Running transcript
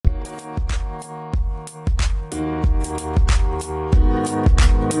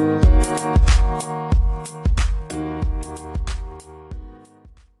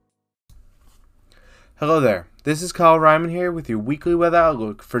Hello there, this is Kyle Ryman here with your weekly weather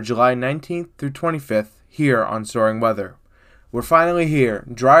outlook for July 19th through 25th here on Soaring Weather. We're finally here.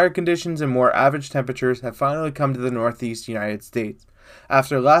 Drier conditions and more average temperatures have finally come to the northeast United States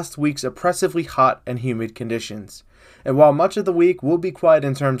after last week's oppressively hot and humid conditions. And while much of the week will be quiet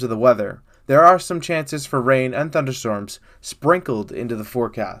in terms of the weather, there are some chances for rain and thunderstorms sprinkled into the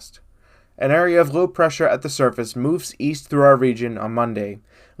forecast. An area of low pressure at the surface moves east through our region on Monday,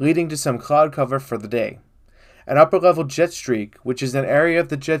 leading to some cloud cover for the day. An upper-level jet streak, which is an area of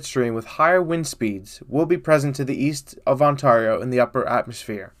the jet stream with higher wind speeds, will be present to the east of Ontario in the upper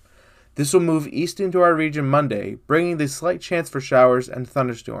atmosphere. This will move east into our region Monday, bringing the slight chance for showers and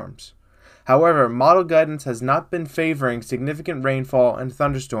thunderstorms. However, model guidance has not been favoring significant rainfall and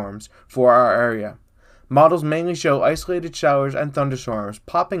thunderstorms for our area. Models mainly show isolated showers and thunderstorms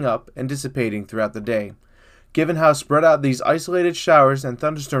popping up and dissipating throughout the day. Given how spread out these isolated showers and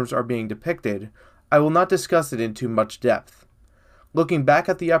thunderstorms are being depicted, I will not discuss it in too much depth. Looking back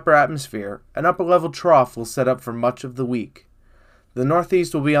at the upper atmosphere, an upper-level trough will set up for much of the week. The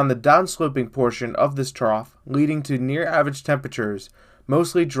northeast will be on the downsloping portion of this trough, leading to near-average temperatures,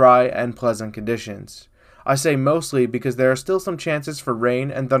 mostly dry and pleasant conditions. I say mostly because there are still some chances for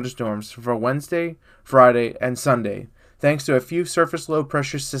rain and thunderstorms for Wednesday, Friday, and Sunday, thanks to a few surface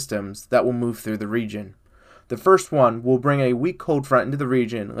low-pressure systems that will move through the region. The first one will bring a weak cold front into the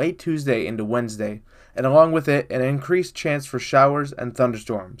region late Tuesday into Wednesday, and along with it, an increased chance for showers and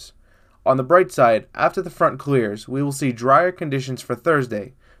thunderstorms. On the bright side, after the front clears, we will see drier conditions for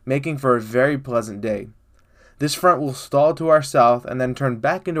Thursday, making for a very pleasant day. This front will stall to our south and then turn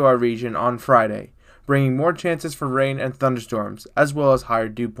back into our region on Friday, bringing more chances for rain and thunderstorms, as well as higher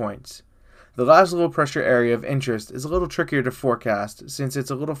dew points. The last low pressure area of interest is a little trickier to forecast since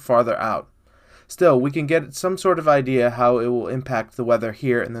it's a little farther out. Still, we can get some sort of idea how it will impact the weather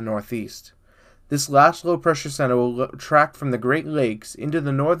here in the northeast. This last low pressure center will track from the Great Lakes into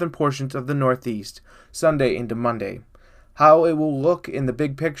the northern portions of the northeast, Sunday into Monday. How it will look in the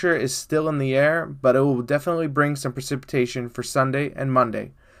big picture is still in the air, but it will definitely bring some precipitation for Sunday and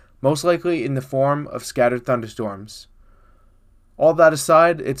Monday, most likely in the form of scattered thunderstorms. All that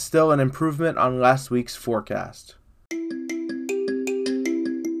aside, it's still an improvement on last week's forecast.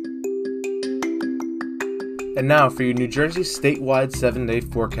 And now for your New Jersey statewide 7-day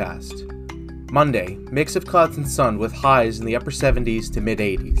forecast. Monday, mix of clouds and sun with highs in the upper 70s to mid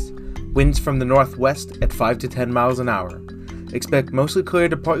 80s. Winds from the northwest at 5 to 10 miles an hour. Expect mostly clear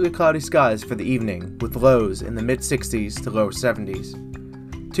to partly cloudy skies for the evening, with lows in the mid 60s to lower 70s.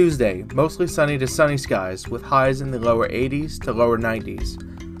 Tuesday, mostly sunny to sunny skies with highs in the lower 80s to lower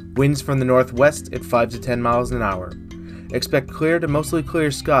 90s. Winds from the northwest at 5 to 10 miles an hour. Expect clear to mostly clear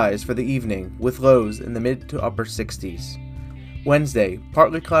skies for the evening with lows in the mid to upper 60s. Wednesday,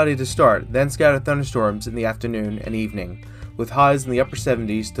 partly cloudy to start, then scattered thunderstorms in the afternoon and evening, with highs in the upper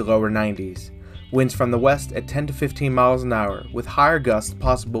 70s to lower 90s. Winds from the west at 10 to 15 miles an hour, with higher gusts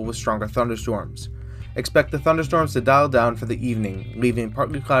possible with stronger thunderstorms. Expect the thunderstorms to dial down for the evening, leaving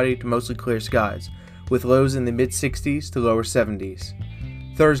partly cloudy to mostly clear skies, with lows in the mid-60s to lower 70s.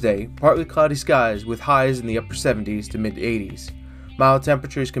 Thursday, partly cloudy skies with highs in the upper 70s to mid-80s. Mild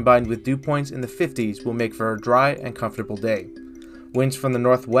temperatures combined with dew points in the 50s will make for a dry and comfortable day. Winds from the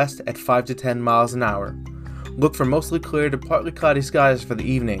northwest at 5 to 10 miles an hour. Look for mostly clear to partly cloudy skies for the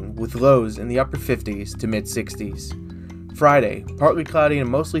evening, with lows in the upper 50s to mid-60s. Friday, partly cloudy and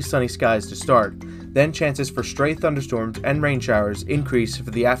mostly sunny skies to start, then chances for stray thunderstorms and rain showers increase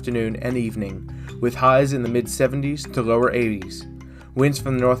for the afternoon and evening, with highs in the mid-70s to lower 80s. Winds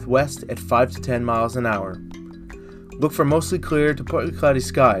from the northwest at 5 to 10 miles an hour. Look for mostly clear to partly cloudy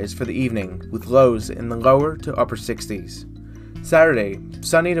skies for the evening, with lows in the lower to upper 60s. Saturday,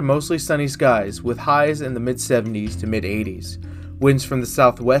 sunny to mostly sunny skies, with highs in the mid-70s to mid-80s. Winds from the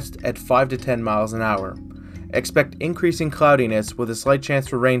southwest at 5 to 10 miles an hour. Expect increasing cloudiness with a slight chance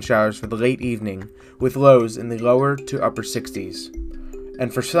for rain showers for the late evening, with lows in the lower to upper 60s.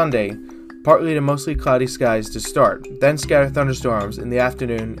 And for Sunday, partly to mostly cloudy skies to start, then scattered thunderstorms in the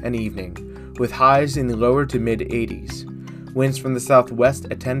afternoon and evening, with highs in the lower to mid-80s. Winds from the southwest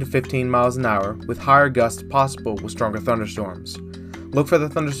at 10 to 15 miles an hour, with higher gusts possible with stronger thunderstorms. Look for the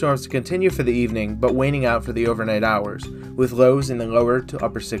thunderstorms to continue for the evening, but waning out for the overnight hours, with lows in the lower to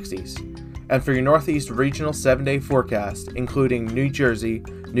upper 60s. And for your Northeast regional 7-day forecast, including New Jersey,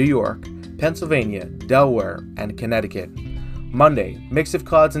 New York, Pennsylvania, Delaware, and Connecticut. Monday, mix of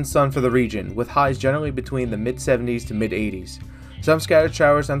clouds and sun for the region, with highs generally between the mid-70s to mid-80s. Some scattered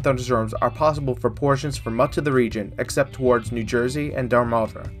showers and thunderstorms are possible for portions for much of the region, except towards New Jersey and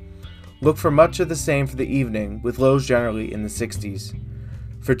Delmarva. Look for much of the same for the evening, with lows generally in the 60s.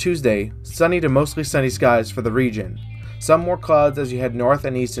 For Tuesday, sunny to mostly sunny skies for the region. Some more clouds as you head north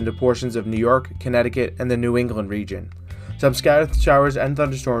and east into portions of New York, Connecticut, and the New England region. Some scattered showers and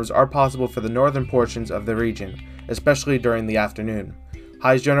thunderstorms are possible for the northern portions of the region, especially during the afternoon.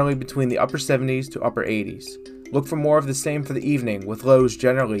 Highs generally between the upper 70s to upper 80s. Look for more of the same for the evening, with lows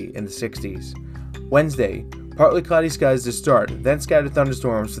generally in the 60s. Wednesday, partly cloudy skies to start, then scattered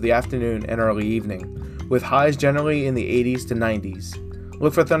thunderstorms for the afternoon and early evening, with highs generally in the 80s to 90s.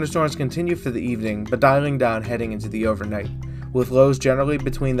 Look for thunderstorms to continue for the evening, but dialing down heading into the overnight, with lows generally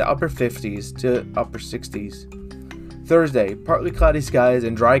between the upper 50s to upper 60s. Thursday, partly cloudy skies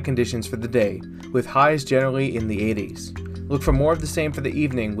and dry conditions for the day, with highs generally in the 80s. Look for more of the same for the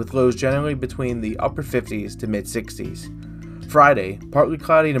evening, with lows generally between the upper 50s to mid 60s. Friday, partly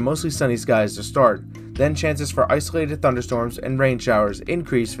cloudy to mostly sunny skies to start, then chances for isolated thunderstorms and rain showers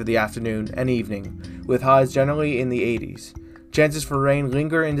increase for the afternoon and evening, with highs generally in the 80s. Chances for rain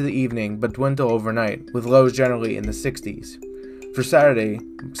linger into the evening but dwindle overnight, with lows generally in the 60s. For Saturday,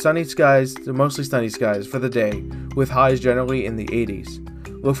 sunny skies to mostly sunny skies for the day, with highs generally in the 80s.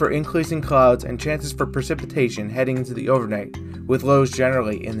 Look for increasing clouds and chances for precipitation heading into the overnight, with lows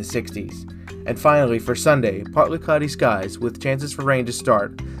generally in the 60s. And finally, for Sunday, partly cloudy skies with chances for rain to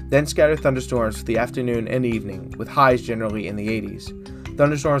start, then scattered thunderstorms for the afternoon and evening, with highs generally in the 80s.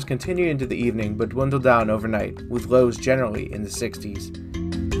 Thunderstorms continue into the evening but dwindle down overnight, with lows generally in the 60s.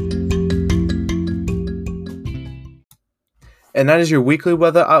 And that is your weekly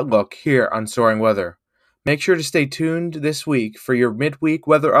weather outlook here on Soaring Weather. Make sure to stay tuned this week for your midweek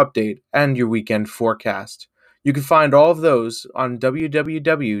weather update and your weekend forecast. You can find all of those on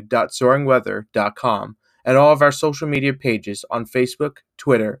www.soaringweather.com and all of our social media pages on Facebook,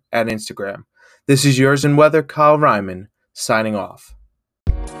 Twitter, and Instagram. This is Yours in Weather, Kyle Ryman, signing off.